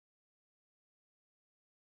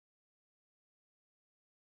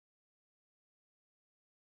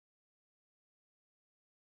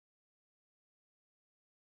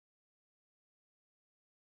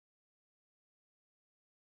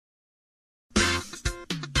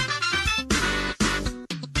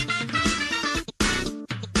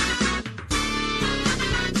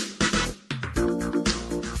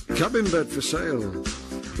Cabin bed for sale.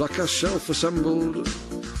 Black ash self-assembled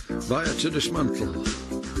via to dismantle.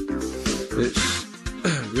 It's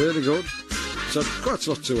really good. It's had quite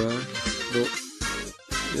a lot to wear,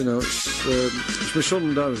 but, you know, it's my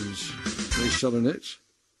son Darren's. He's selling it.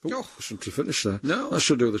 Oh, something to finish there. No. That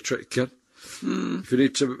should do the trick, Ken. If you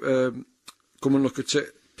need to come and look at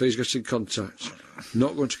it, please get in contact.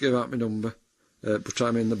 Not going to give out my number, but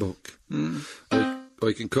I'm in the book. Or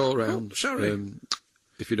you can call round.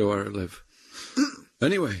 If you know where I live.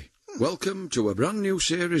 Anyway, welcome to a brand new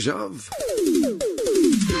series of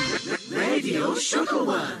Radio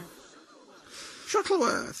Shuttleworth.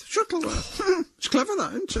 Shuttleworth. It's clever,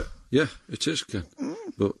 that, isn't it? Yeah, it is, Ken.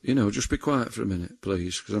 But, you know, just be quiet for a minute,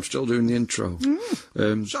 please, because I'm still doing the intro.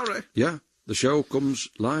 Sorry. Yeah, the show comes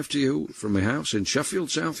live to you from my house in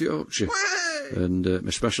Sheffield, South Yorkshire. Way! And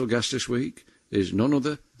my special guest this week is none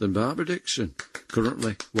other than Barbara Dickson,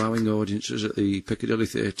 currently wowing audiences at the Piccadilly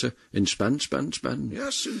Theatre in Spen.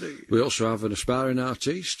 Yes, indeed. We also have an aspiring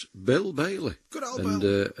artiste, Bill Bailey. Good old and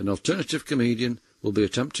Bill. An alternative comedian will be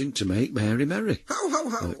attempting to make Mary merry. Ho, ho,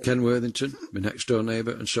 ho. Ken Worthington, my next-door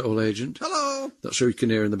neighbour and sole agent. Hello. That's who you can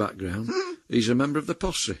hear in the background. He's a member of the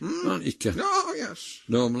posse, aren't you, Ken? Oh, yes.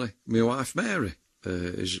 Normally, my wife Mary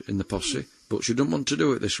is in the posse, but she doesn't want to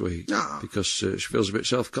do it this week because she feels a bit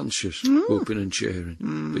self-conscious, whooping and cheering.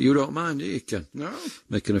 But you don't mind, do you, Ken? No.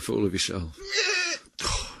 Making a fool of yourself.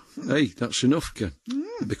 Hey, that's enough, Ken.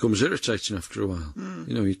 It becomes irritating after a while.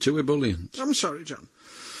 You know, you're too ebullient. I'm sorry, John.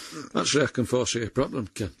 Actually, I can foresee a problem,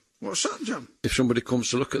 Ken. What's that, John? If somebody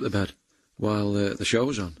comes to look at the bed while the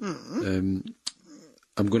show's on,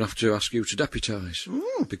 I'm going to have to ask you to deputise.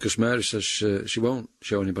 Because Mary says she won't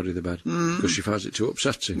show anybody the bed because she finds it too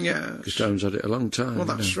upsetting. Yes. Because Darren's had it a long time. Well,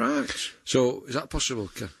 that's right. So, is that possible,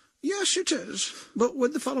 Ken? Yes, it is. But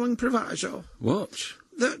with the following proviso. What?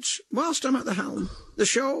 That, whilst I'm at the helm, the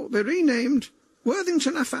show will be renamed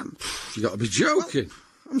Worthington FM. You got to be joking.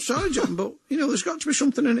 Well, I'm sorry, John, but, you know, there's got to be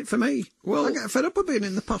something in it for me. Well, I get fed up of being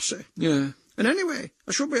in the posse. Yeah. And anyway,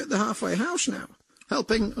 I should be at the halfway house now,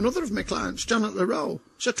 helping another of my clients, Janet LaRoe,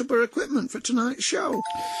 set up her equipment for tonight's show.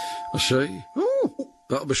 I see. Oh.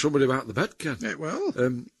 That'll be somebody about the bed, Ken. It will.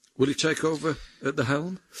 Will he take over at the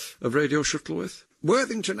helm of Radio Shuttleworth?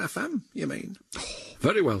 Worthington FM, you mean?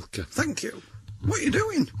 Very well, Ken. Thank you. What are you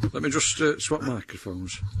doing? Let me just swap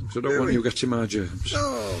microphones, because I don't want you getting my germs.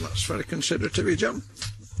 Oh, that's very considerate of you, John.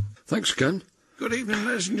 Thanks, Ken. Good evening,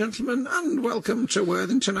 ladies and gentlemen, and welcome to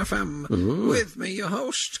Worthington FM. Ooh. With me, your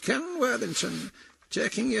host, Ken Worthington,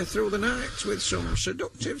 taking you through the night with some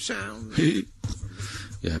seductive sounds.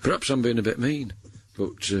 Yeah, perhaps I'm being a bit mean,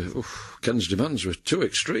 but Ken's demands were too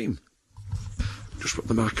extreme. Just put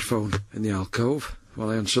the microphone in the alcove while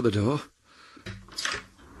I answer the door.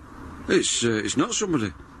 It's not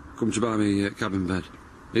somebody come to buy me cabin bed.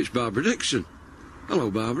 It's Barbara Dickson. Hello,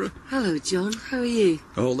 Barbara. Hello, John. How are you?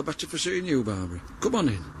 All the better for seeing you, Barbara. Come on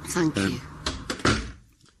in. Thank you.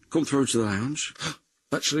 Come through to the lounge.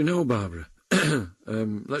 Actually, no, Barbara.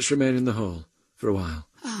 Let's remain in the hall for a while.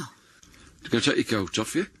 Oh. Can I take your coat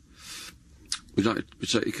off you? Would you like to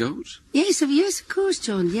take your coat? Yes, of course,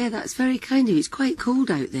 John. Yeah, that's very kind of you. It's quite cold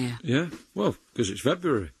out there. Yeah, well, because it's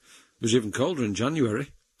February. It was even colder in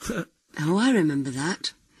January. Oh, I remember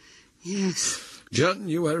that. Yes.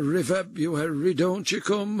 January, don't you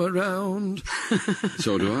come around.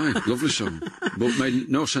 So do I. Lovely song. But made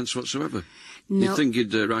no sense whatsoever. No. You'd think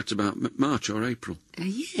he'd write about March or April.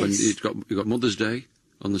 Yes. When you got Mother's Day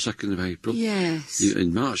on the 2nd of April. Yes.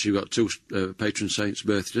 In March, you've got two patron saints'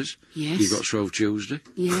 birthdays. Yes. You've got Shrove Tuesday.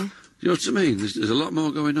 Yeah. You know what I mean? There's a lot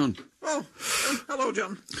more going on. Oh, hello,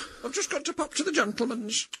 John. I've just got to pop to the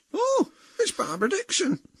gentleman's. Oh, it's Barbara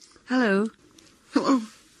Dickson. Hello. Hello.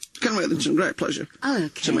 Ken Worthington, great pleasure Hello, Ken.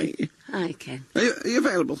 to meet you. Hi, Ken. Are you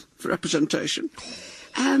available for representation?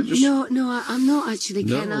 No, I'm not actually,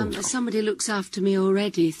 Ken. No. Somebody looks after me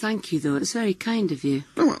already. Thank you, though. It's very kind of you.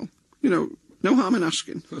 Oh, well, you know, no harm in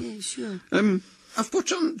asking. Yeah, sure. I've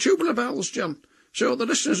put on tubular bells, John, so the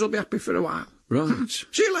listeners will be happy for a while. Right.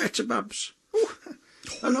 See you later, Babs. Ooh,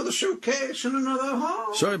 another suitcase and another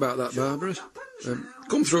haul. Sorry about that, Barbara.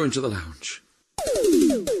 Come through into the lounge.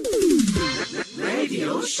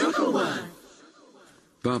 Radio Shuttleworth.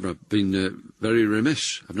 Barbara, I've been very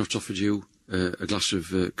remiss. I've not offered you a glass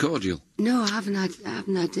of cordial. No, I haven't had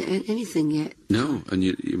anything yet. No, and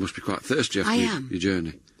you must be quite thirsty after your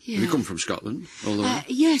journey. Yeah. Have you come from Scotland all the way?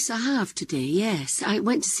 Yes, I have today, yes. I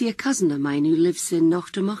went to see a cousin of mine who lives in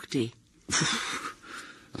Knocktamochty.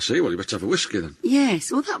 I see. Well, you better have a whiskey then.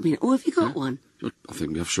 Yes. Oh, that'll be... Oh, have you got one? I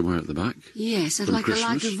think we have somewhere at the back. Yes, I'd From like a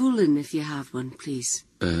Christmas. Lagavulin if you have one, please.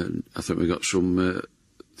 I think we got some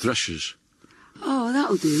threshers. Oh,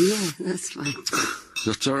 that'll do, yeah, that's fine.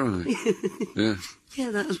 That's all right. Yeah.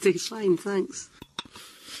 Yeah, that'll do fine, thanks.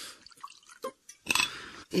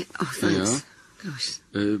 Yeah, oh, There you thanks. Gosh.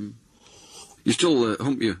 You still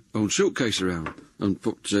hump your own suitcase around and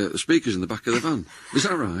put the speakers in the back of the van. Is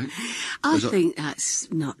that right? I think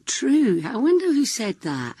that's not true. I wonder who said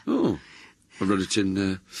that. Oh, I read it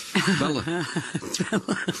in Bella.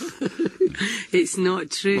 It's not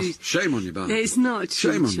true. Oh, shame on you, Bella. It's not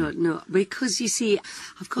true, Shame on John, you. no. Because, you see,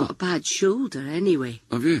 I've got a bad shoulder anyway.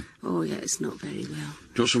 Have you? Oh, yeah, it's not very well.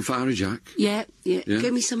 Do you want some Fiery Jack? Yeah. Yeah?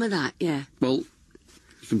 Give me some of that, yeah. Well,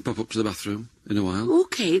 you can pop up to the bathroom in a while.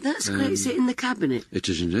 OK, that's great. Is it in the cabinet? It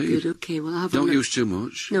is indeed. Good, OK, well, I'll have a Don't look. use too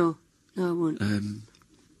much. No, I won't.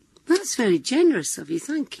 That's very generous of you,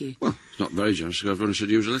 thank you. Well, it's not very generous, because I've only said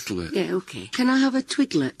use a little bit. Yeah, OK. Can I have a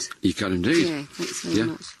twiglet? You can indeed. Yeah, thanks very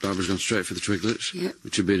much. Barbara's gone straight for the twiglets, Yeah.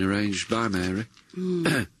 which have been arranged by Mary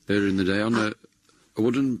earlier in the day on a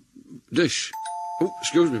wooden dish. Oh,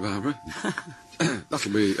 excuse me, Barbara.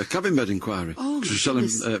 That'll be a cabin bed inquiry. Oh, 'Cause we're selling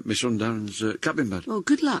goodness. my son Darren's cabin bed. Oh,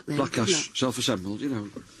 good luck then. Black good ash, luck. self-assembled, you know.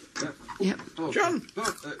 Yep. Oh, John.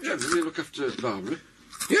 John, will you look after Barbara?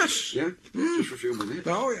 Yes. Yeah? Just for a few minutes.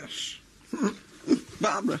 Oh, yes.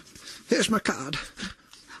 Barbara, here's my card.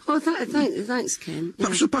 Oh, thanks, Ken. Yeah.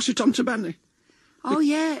 Perhaps you'll pass it on to Benny. Oh,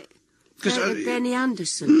 yeah. 'Cause, Benny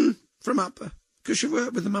Anderson. From Appa. Because you've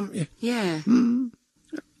worked with them, haven't you? Yeah.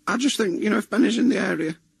 I just think, if Benny's in the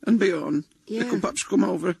area and beyond, Yeah. they could perhaps come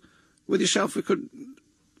over with yourself. We could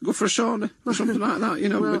go for a sauna or something like that,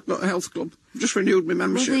 Well- we've got a health club. Just renewed my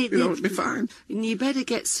membership, they- it'd be fine. And you better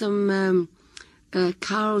get some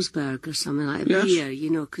Carlsberg or something like Yes.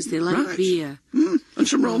 beer, because they like Right. beer. And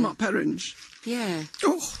some roll mop herrings. Yeah.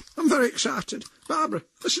 Oh, I'm very excited. Barbara,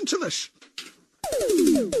 listen to this.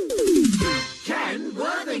 Ken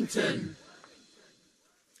Worthington.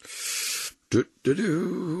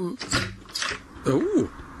 Do-do-do. Oh,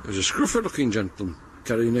 there's a scruffer-looking gentleman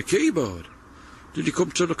carrying a keyboard. Did you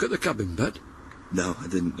come to look at the cabin bed? No, I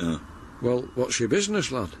didn't know. Well, what's your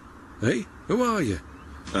business, lad? Hey, who are you?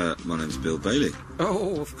 My name's Bill Bailey.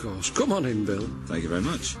 Oh, of course. Come on in, Bill. Thank you very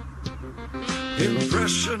much.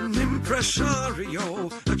 Impress an impresario,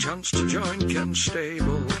 a chance to join Ken's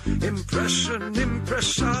stable. Impress an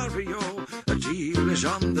impresario, a deal is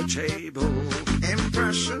on the table.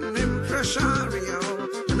 Impress an impresario,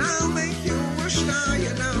 and I'll make you a star,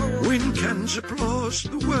 Win Ken's applause,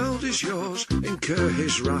 the world is yours, incur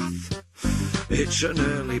his wrath. It's an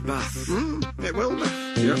early bath. It will be.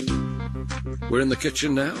 Yep. We're in the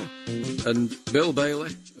kitchen now, and Bill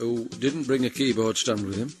Bailey, who didn't bring a keyboard stand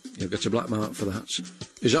with him, he'll get a black mark for that,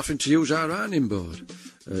 is having to use our ironing board.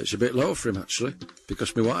 It's a bit low for him, actually,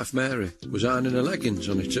 because my wife Mary was ironing her leggings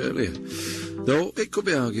on it earlier. Though it could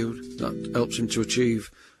be argued that helps him to achieve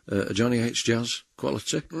a Johnny H. Jazz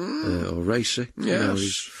quality, or racy. Yes.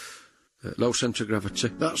 He's, low centre of gravity.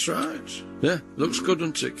 That's right. Yeah, looks good,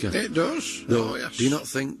 doesn't it, Ken? It does. Though, Oh, yes. do you not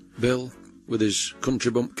think Bill, with his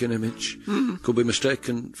country bumpkin image, could be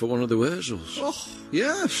mistaken for one of the Wurzels? Oh,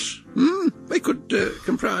 yes. They could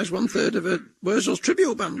comprise 1/3 of a Wurzels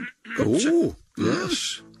tribute band. Oh,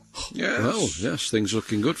 yes. Yes. Well, yes, things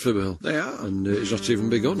looking good for Bill. They are. And he's not even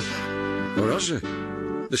begun. Or has he?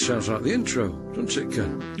 This sounds like the intro, doesn't it,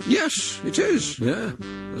 Ken? Yes, it is. Yeah,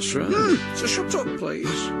 that's right. So shut up, please.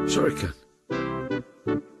 Sorry, Ken.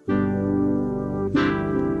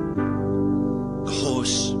 A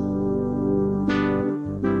horse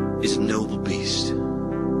is a noble beast.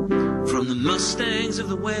 From the Mustangs of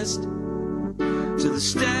the West to the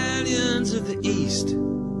stallions of the East.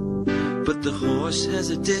 But the horse has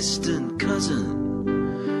a distant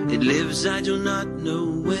cousin. It lives I do not know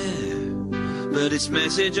where. But its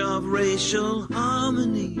message of racial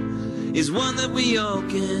harmony is one that we all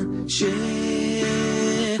can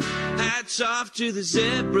share. Hats off to the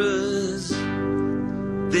zebras.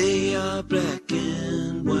 They are black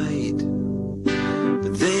and white.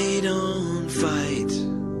 But they don't fight.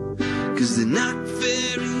 'Cause they're not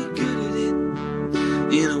very good at it.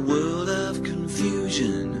 In a world of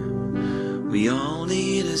confusion, we all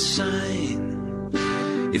need a sign.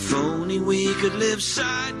 If only we could live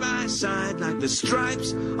side by side like the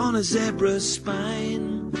stripes on a zebra's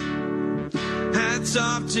spine. Hats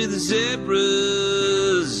off to the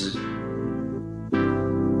zebras.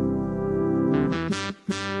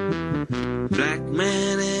 Black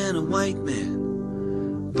man and a white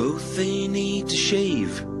man, both they need to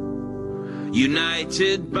shave.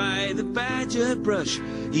 United by the badger brush,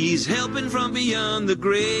 he's helping from beyond the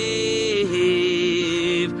grave.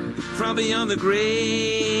 From beyond the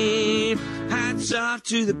grave. Hats off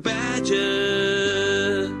to the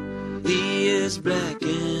badger. He is black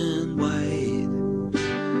and white.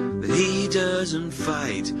 He doesn't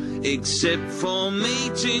fight except for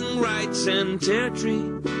mating rights and territory.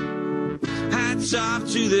 Hats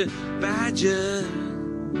off to the badger.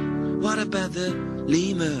 What about the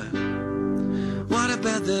lemur? What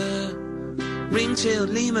about the ring-tailed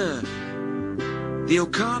lemur? The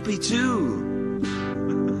okapi too.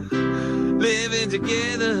 Living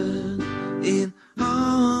together in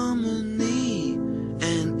harmony.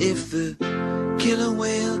 And if the killer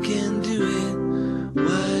whale can do it,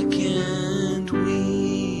 why can't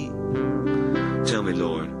we? Tell me,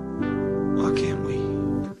 Lord, why can't we?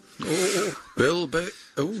 Oh, Bill,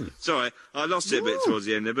 oh. Sorry, I lost it a bit towards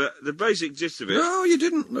the end there, but the basic gist of it... No, you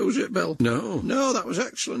didn't lose it, Bill. No. No, that was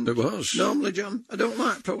excellent. It was. Normally, John, I don't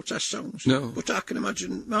like protest songs. No. But I can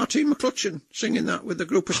imagine Martine McClutchan singing that with a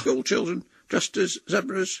group of school children dressed as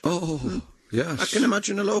zebras. Oh, yes. I can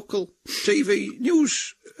imagine a local TV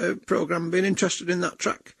news programme being interested in that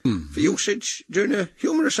track for usage during a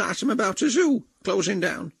humorous item about a zoo closing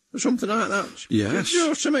down or something like that. Yes. You know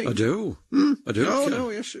what I mean? I do. I do. Oh, Ken. no,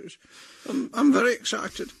 yes. It was. I'm very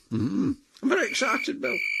excited. I'm very excited,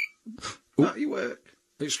 Bill, about your work.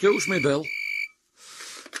 Excuse me, Bill.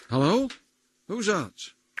 Hello? Who's that?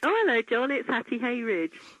 Oh, hello, John. It's Hattie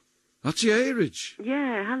Hayridge. Hattie Hayridge.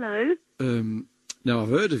 Yeah, hello. Now, I've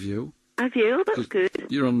heard of you. Have you? Oh, that's good.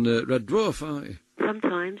 You're on Red Dwarf, aren't you?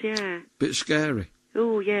 Sometimes, yeah. Bit scary.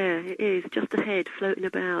 Oh, yeah, it is. Just a head floating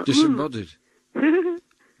about. Disembodied.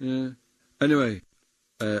 Yeah. Anyway,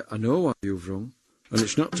 I know why you've rung, and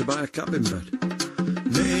it's not to buy a cabin bed.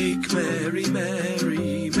 Make Mary,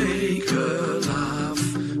 Mary, make her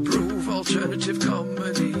laugh. Prove alternative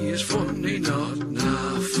comedy is funny, not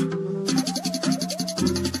naff.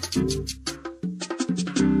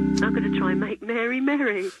 I'm going to try and make Mary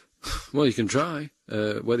merry. Well, you can try.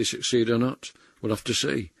 Whether you succeed or not, we'll have to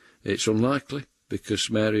see. It's unlikely, because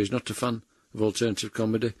Mary is not a fan of alternative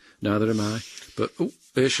comedy. Neither am I. But, oh,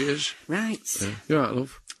 here she is. Right. You're right,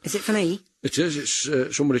 love. Is it for me? It is.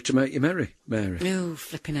 It's somebody to make you merry, Mary. Oh,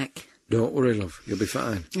 flipping heck. Don't worry, love. You'll be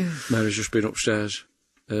fine. Mary's just been upstairs,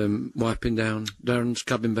 wiping down Darren's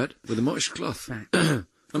cabin bed with a moist cloth. Right.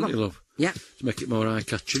 Haven't you, love? Yeah. To make it more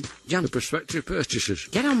eye-catching. John. For prospective purchasers.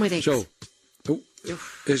 Get on with it. So,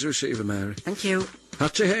 here's a receiver, Mary. Thank you.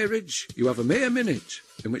 Hattie Hayridge, you have a mere minute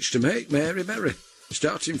in which to make Mary merry.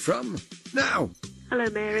 Starting from now. Hello,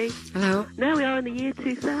 Mary. Hello. Now we are in the year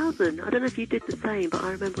 2000. I don't know if you did the same, but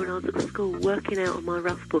I remember when I was at school working out on my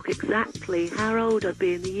rough book exactly how old I'd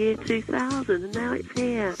be in the year 2000, and now it's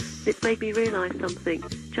here. It's made me realise something,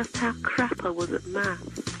 just how crap I was at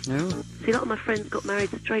maths. Oh. See, a lot of my friends got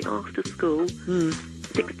married straight after school.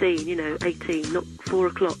 16, 18, not 4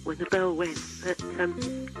 o'clock when the bell went. But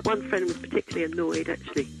one friend was particularly annoyed,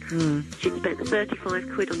 actually. She'd spent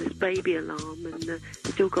 35 quid on this baby alarm and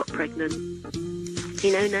still got pregnant.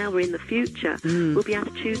 You know, now we're in the future. We'll be able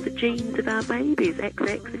to choose the genes of our babies.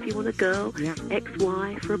 XX if you want a girl, yeah.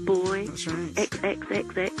 XY for a boy, That's right.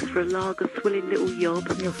 XXXX for a lager swilling little yob,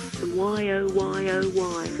 and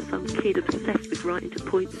YOYOY for some kid obsessed with writing to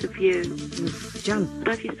points of view. John. I don't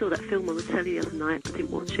know if you saw that film on the telly the other night. I didn't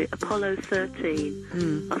watch it. Apollo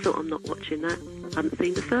 13. I thought, I'm not watching that. I haven't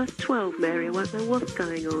seen the first 12, Mary. I won't know what's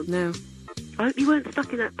going on. No. I hope you weren't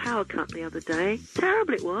stuck in that power cut the other day.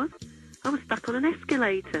 Terrible it was. I was stuck on an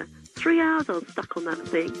escalator. 3 hours I was stuck on that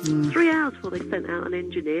thing. 3 hours before they sent out an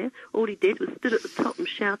engineer. All he did was stood at the top and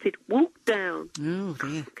shouted, "Walk down." Oh,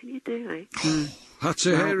 dear. What can you do, eh?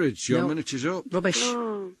 Hattie Hayridge, your minute is up. Rubbish.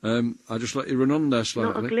 Oh, I just let you run on there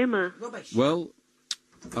slightly. not a glimmer. Rubbish. Well,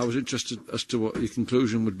 I was interested as to what your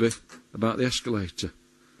conclusion would be about the escalator.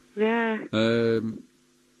 Yeah,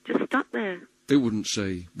 just stuck there. It wouldn't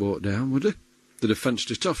say walk down, would it? They'd have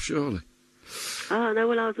fenced it off, surely. Oh, no,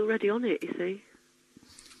 well, I was already on it, you see.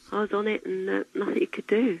 I was on it and nothing you could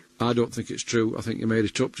do. I don't think it's true. I think you made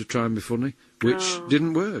it up to try and be funny, which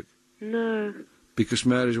didn't work. No. Because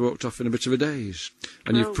Mary's walked off in a bit of a daze.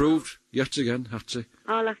 And you've proved, yet again, Hattie.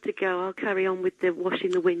 I'll have to go. I'll carry on with the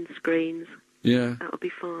washing the windscreens. Yeah. That'll be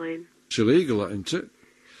fine. It's illegal, that, isn't it?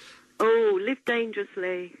 Oh, live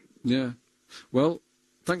dangerously. Yeah. Well,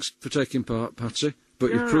 thanks for taking part, Patsy.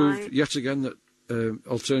 But you've All proved right. yet again that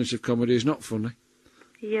alternative comedy is not funny.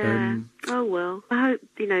 Yeah. Oh, well. I hope,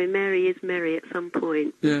 Mary is merry at some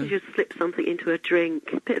point. Yeah. She should slip something into her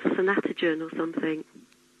drink. A bit of Sanatogen or something.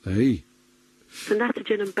 Hey,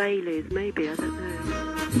 Sanatogen and Baileys, maybe. I don't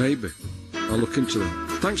know. maybe. I'll look into them.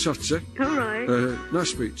 Thanks, Hattie. All right.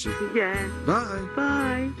 Nice to speak to you. Yeah. Bye.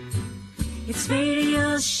 Bye. It's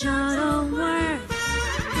Radio Shuttleworth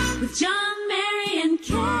with John, Mary and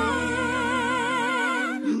Ken.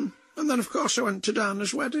 And then, of course, I went to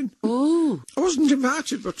Dana's wedding. Oh. I wasn't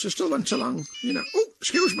invited, but I still went along, you know. Oh,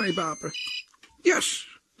 excuse me, Barbara. Yes.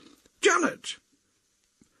 Janet.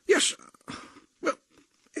 Yes. Well,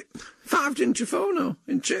 5 into 4 now,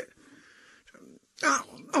 isn't it?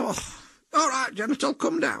 Oh. All right, Janet, I'll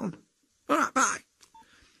come down. All right, bye.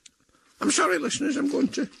 I'm sorry, listeners, I'm going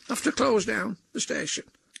to have to close down the station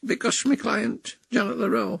because my client, Janet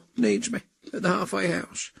LaRoe, needs me at the halfway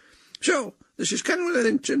house. So, this is Ken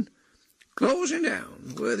Worthington, closing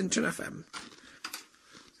down Worthington FM.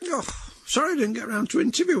 Oh, sorry I didn't get round to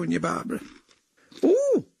interviewing you, Barbara.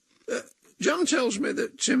 Oh, John tells me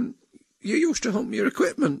that you used to hump your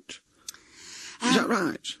equipment. Is that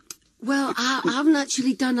right? Well, I haven't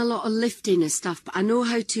actually done a lot of lifting and stuff, but I know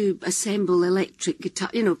how to assemble electric guitar,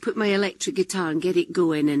 you know, put my electric guitar and get it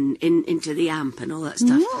going and into the amp and all that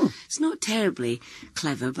stuff. Oh. It's not terribly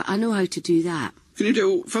clever, but I know how to do that. Can you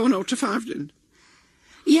do 4 note to 5 then?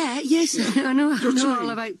 Yes, I know all mean?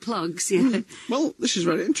 about plugs, yeah. Well, this is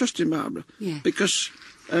very interesting, Barbara. Yeah. Because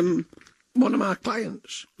one of my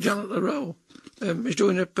clients, Janet LaRoe, is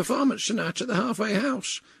doing a performance tonight at the halfway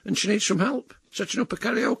house, and she needs some help setting up a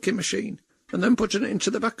karaoke machine and then putting it into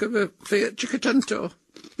the back of a Fiat Cinquecento.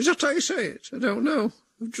 Is that how you say it? I don't know.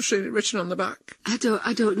 I've just seen it written on the back. I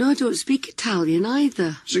don't know. I don't speak Italian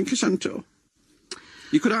either. Cinquecento.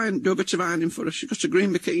 You could do a bit of ironing for her. She's got a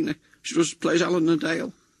green bikini. She plays Alan and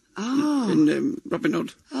Dale. Oh. In Robin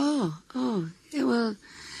Hood. Oh. Yeah, well,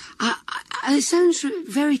 it sounds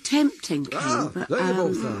very tempting, Ken. But, there you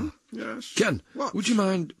both are. Yes. Ken, What? would you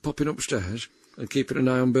mind popping upstairs and keeping an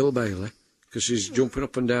eye on Bill Bailey? Because he's jumping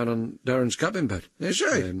up and down on Darren's cabin bed. Is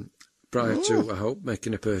he? Prior to, I hope,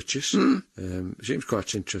 making a purchase. He seems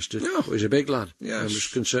quite interested. Yeah. But he's a big lad. Yes. I'm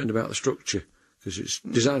just concerned about the structure. Because it's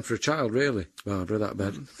designed for a child, really, Barbara, that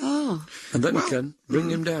bed. Oh. And then Well, you can bring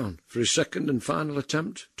him down for his second and final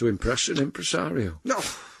attempt to impress an impresario. No.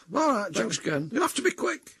 All right, John. Thanks, Ken. You'll have to be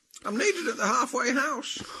quick. I'm needed at the halfway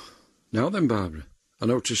house. Now then, Barbara, I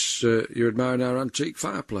notice you're admiring our antique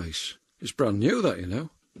fireplace. It's brand new, that, you know.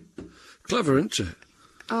 Clever, isn't it?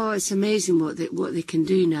 Oh, it's amazing what they can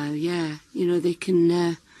do now. Yeah, you know they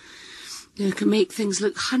can make things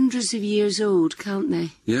look hundreds of years old, can't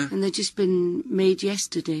they? Yeah. And they've just been made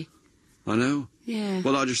yesterday. I know. Yeah.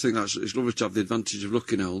 Well, I just think it's lovely to have the advantage of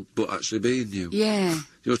looking old, but actually being new. Yeah.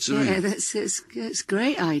 You know what I mean? Yeah, that's a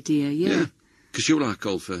great idea. Yeah. Because you like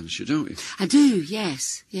old furniture, don't you? I do.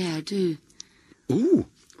 Yes. Yeah, I do. Ooh.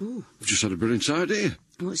 Ooh. I've just had a brilliant idea.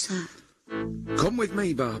 What's that? Come with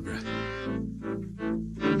me, Barbara.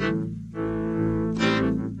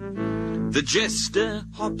 The jester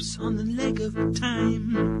hops on the leg of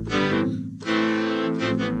time.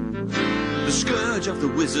 The scourge of the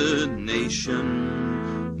wizard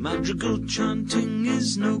nation. Madrigal chanting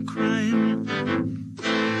is no crime.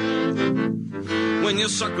 When you're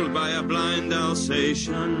suckled by a blind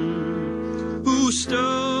Alsatian who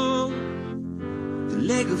stole the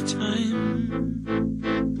leg of time.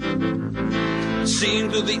 Seen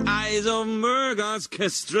through the eyes of Murgar's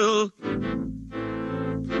kestrel.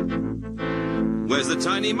 Where's the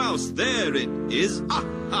tiny mouse? There it is. Ah,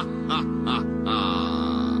 ha, ha, ha,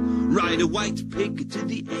 ha. Ride a white pig to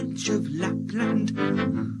the edge of Lapland.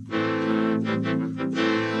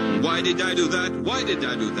 Why did I do that? Why did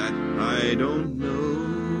I do that? I don't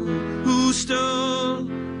know. Who stole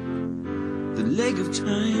the leg of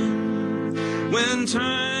time? When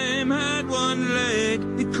time had one leg,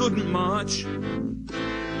 it couldn't march.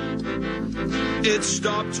 It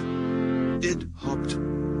stopped. It hopped.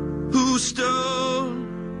 Who stole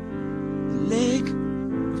the leg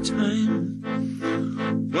of time?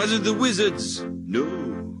 Was it the wizards? No.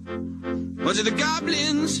 Was it the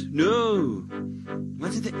goblins? No.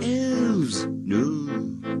 Was it the elves? No.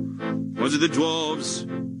 Was it the dwarves?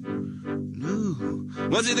 No.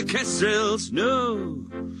 Was it the kestrels? No.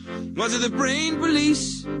 Was it the brain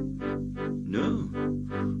police? No.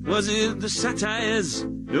 Was it the satires?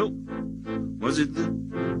 No. Was it the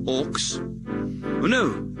orcs? Oh,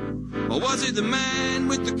 no. Or was it the man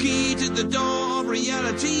with the key to the door of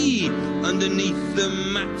reality underneath the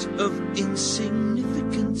mat of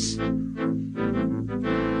insignificance?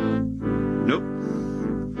 Nope.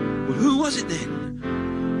 Well, who was it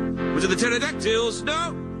then? Was it the pterodactyls?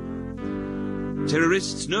 No.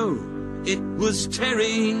 Terrorists? No. It was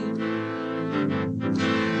Terry.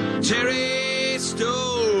 Terry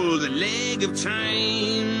stole the leg of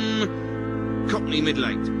time. Cockney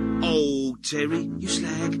Midnight. Oh, Terry, you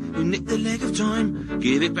slag, you nick the leg of time.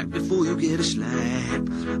 Give it back before you get a slap.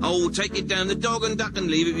 Oh, take it down the dog and duck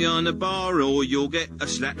and leave it behind the bar, or you'll get a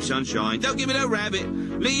slap, sunshine. Don't give it a rabbit,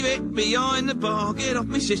 leave it behind the bar. Get off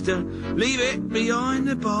me, sister, leave it behind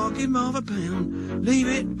the bar. Give half a pound, leave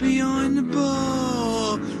it behind the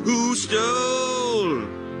bar. Who stole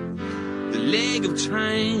the leg of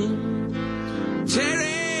time?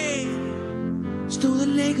 Terry stole the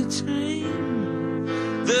leg of time.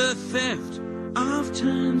 The theft of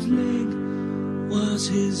time's leg was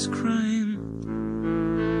his crime.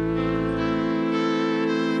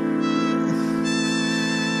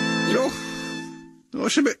 No,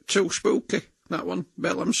 it's a bit too spooky, that one,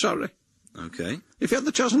 Bill, I'm sorry. Okay. If you had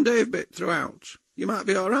the Chas and Dave bit throughout, you might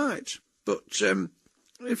be all right. But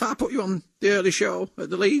if I put you on the early show at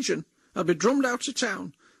the Legion, I'd be drummed out of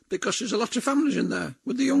town because there's a lot of families in there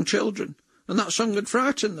with the young children, and that song would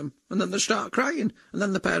frighten them, and then they start crying, and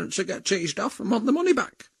then the parents would get teased off and want the money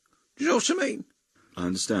back. Do you know what I mean? I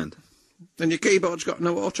understand. And your keyboard's got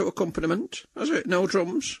no auto accompaniment, has it? No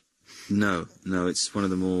drums? No, it's one of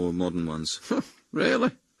the more modern ones.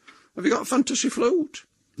 Really? Have you got a fantasy flute?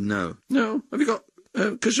 No. No. Have you got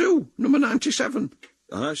kazoo, number 97?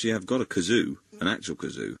 I actually have got a kazoo, an actual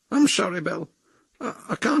kazoo. I'm sorry, Bill.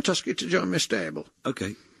 I can't ask you to join my stable.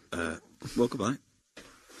 Okay. Well, goodbye.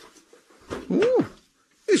 Ooh,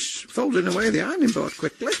 he's folding away the ironing board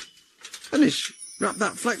quickly. And he's wrapped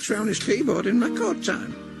that flex round his keyboard in record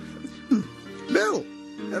time. Bill,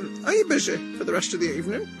 are you busy for the rest of the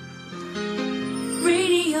evening?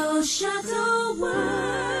 Radio Shuttleworth.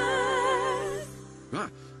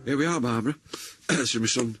 Right, here we are, Barbara. This is my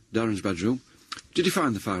son Darren's bedroom. Did you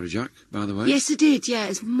find the fiery jack, by the way? Yes, I did, yeah.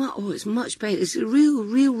 It's much better. It's a real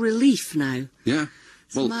relief now. Yeah?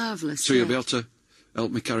 It's marvellous. So you'll be able to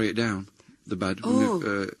help me carry it down the bed?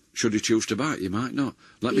 Oh. Should you choose to bite, you might not.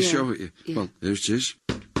 Let me show it you. Yeah. Well, here it is.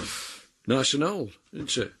 Nice and old,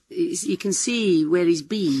 isn't it? You can see where he's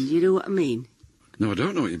been, you know what I mean? No, I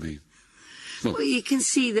don't know what you mean. Well, you can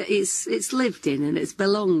see that it's lived in and it's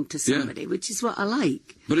belonged to somebody, which is what I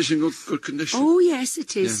like. But it's in good condition. Oh, yes,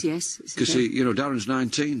 it is, yes. Because, Darren's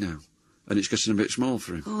 19 now, and it's getting a bit small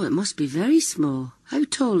for him. Oh, it must be very small. How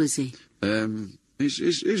tall is he?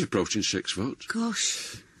 He's approaching 6 foot.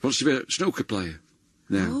 Gosh. Wants to be a snooker player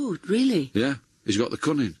now. Oh, really? Yeah. He's got the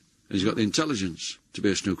cunning, and he's got the intelligence to be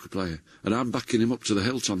a snooker player. And I'm backing him up to the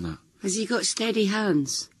hilt on that. Has he got steady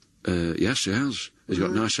hands? Yes, he has. He's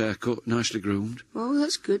got nice haircut, nicely groomed. Oh,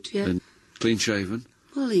 that's good, yeah. And clean shaven.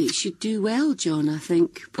 Well, he should do well, John, I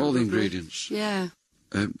think. Probably. All the ingredients. Yeah.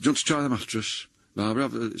 Do you want to try the mattress,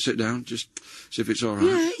 Barbara? Sit down, just see if it's all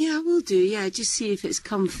right. Yeah, I will do, yeah. Just see if it's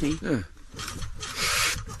comfy. Yeah.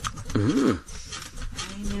 I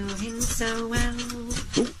know him so well.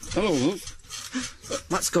 Oh, hello, love.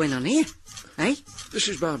 What's going on here? Eh? This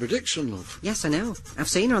is Barbara Dickson, love. Yes, I know. I've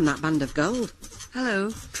seen her on that band of gold.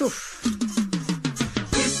 Hello. Poof.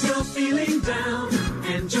 If you're feeling down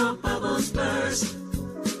and your bubbles burst,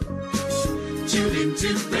 tune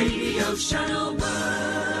into Radio Shuttleworth.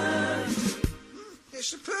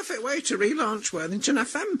 It's the perfect way to relaunch Worthington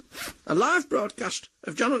FM. A live broadcast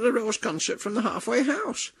of John at the Rose concert from the Halfway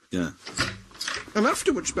House. Yeah. And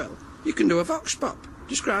afterwards, Bill, you can do a vox pop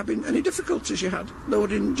describing any difficulties you had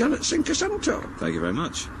loading Janet's Singer-songwriter. Thank you very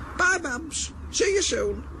much. Bye, Babs. See you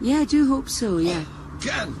soon. Yeah, I do hope so, yeah.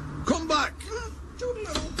 Ken, come back.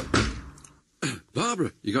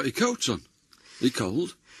 Barbara, you got your coat on. Are you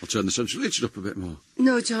cold? I'll turn the central heating up a bit more.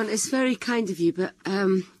 No, John, it's very kind of you, but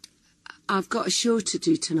I've got a show to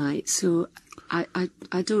do tonight, so I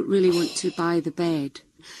don't really want to buy the bed.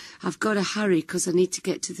 I've got to hurry because I need to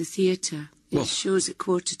get to the theatre. Well, the show's at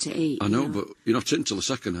 7:45. I know, but you're not in till the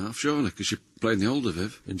second half, surely, because you're playing the older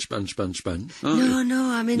Viv in Span.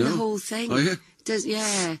 No, I'm in the whole thing. Are you?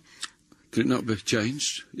 Yeah. Can it not be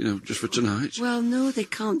changed, just for tonight? Well, no, they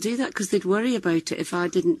can't do that because they'd worry about it if I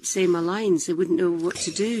didn't say my lines. They wouldn't know what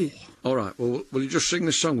to do. All right, well, will you just sing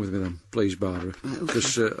this song with me then, please, Barbara?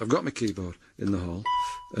 Because I've got my keyboard in the hall.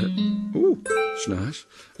 Ooh, it's nice.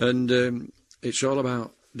 And it's all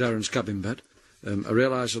about Darren's cabin bed. I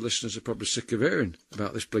realise the listeners are probably sick of hearing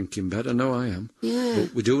about this blinking bed. I know I am. Yeah.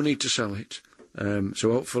 But we do need to sell it.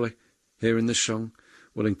 So hopefully, hearing this song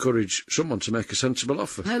will encourage someone to make a sensible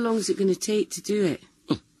offer. How long is it going to take to do it?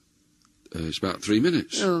 Well, it's about 3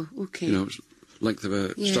 minutes. Oh, OK. It's length of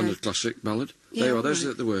a standard classic ballad. Yeah, there you are, there's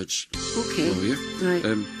right. the words. OK. For you. Right.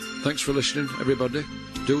 Thanks for listening, everybody.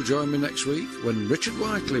 Do join me next week when Richard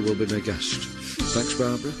Whiteley will be my guest. Thanks,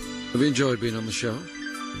 Barbara. Have you enjoyed being on the show?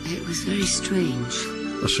 It was very strange.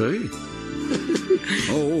 I see.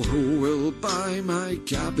 Oh, who will buy my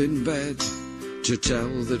cabin bed To tell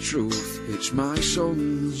the truth, it's my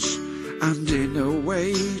son's, and in a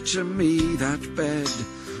way to me that bed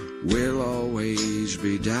will always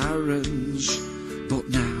be Darren's, but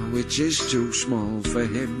now it is too small for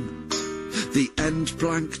him. The end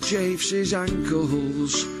plank chafes his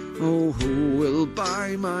ankles. Oh, who will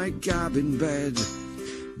buy my cabin bed?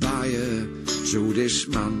 Buyer to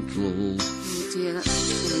dismantle. Oh dear, that's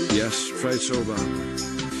a shame. Yes, afraid so, Barbara.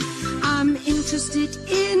 I'm interested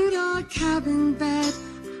in your cabin bed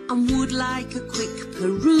and would like a quick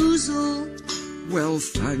perusal. Well,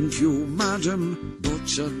 thank you, madam,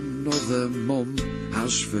 but another mum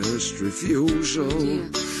has first refusal. Dear.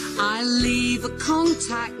 I'll leave a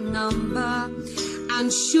contact number,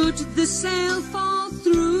 and should the sale fall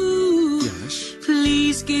through, Yes.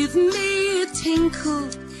 please give me a tinkle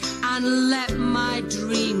and let my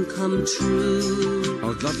dream come true.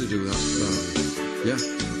 I'll gladly do that, Barbie. Yeah,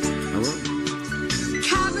 I will.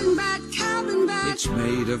 Cabin bed, cabin bed. It's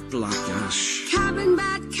made of black ash. Cabin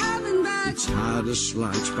bed, cabin bed. It's had a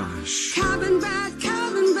slight bash. Cabin bed,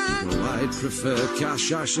 cabin bed. Well, I'd prefer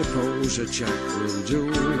cash, I suppose a cheque will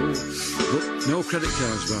do. But no credit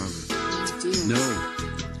cards, Barbara. Dear. No.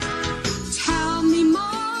 Tell me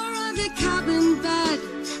more of your cabin bed.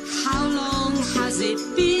 How long has it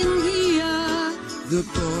been here? The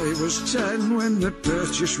boy was 10 when the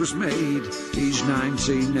purchase was made. He's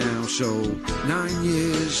 19 now, so 9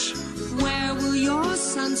 years. Where will your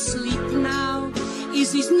son sleep now?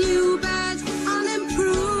 Is his new bed an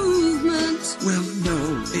improvement? Well,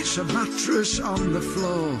 no, it's a mattress on the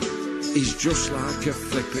floor. He's just like a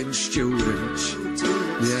flipping student.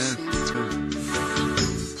 Yeah.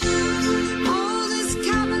 Oh, this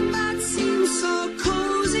cabin bed seems so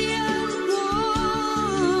cosy and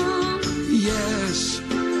warm. Yes,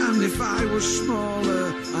 and if I was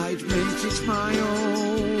smaller, I'd make it my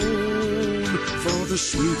own. For the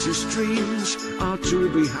sweetest dreams are to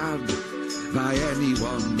be had by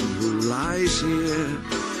anyone who lies here.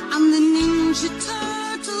 And the Ninja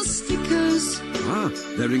Turtle stickers, Ah,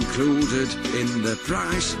 they're included in the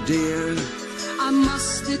price, dear. I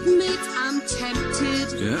must admit I'm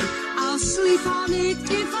tempted. Yeah? I'll sleep on it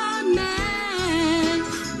if I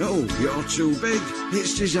may. No, you're too big.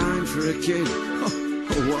 It's designed for a kid. Oh,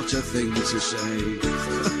 what a thing to say.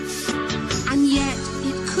 And yet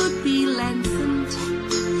it could be lengthened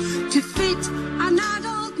to fit an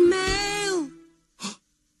adult male.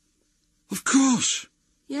 Of course.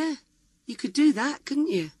 Yeah, you could do that, couldn't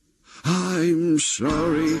you? I'm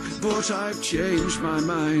sorry, but I've changed my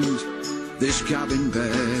mind. This cabin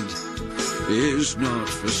bed is not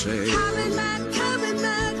for sale. Cabin bed, cabin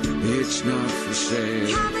bed. It's not for sale.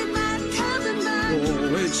 Cabin bed, cabin bed.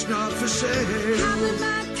 Oh, it's not for sale. Cabin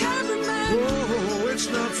bed, cabin bed. Oh, it's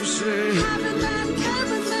not for sale. Cabin bed,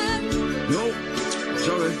 cabin bed. No,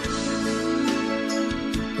 sorry.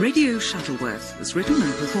 Radio Shuttleworth was written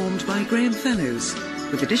and performed by Graham Fellows,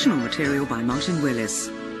 with additional material by Martin Willis.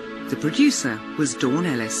 The producer was Dawn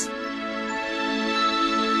Ellis.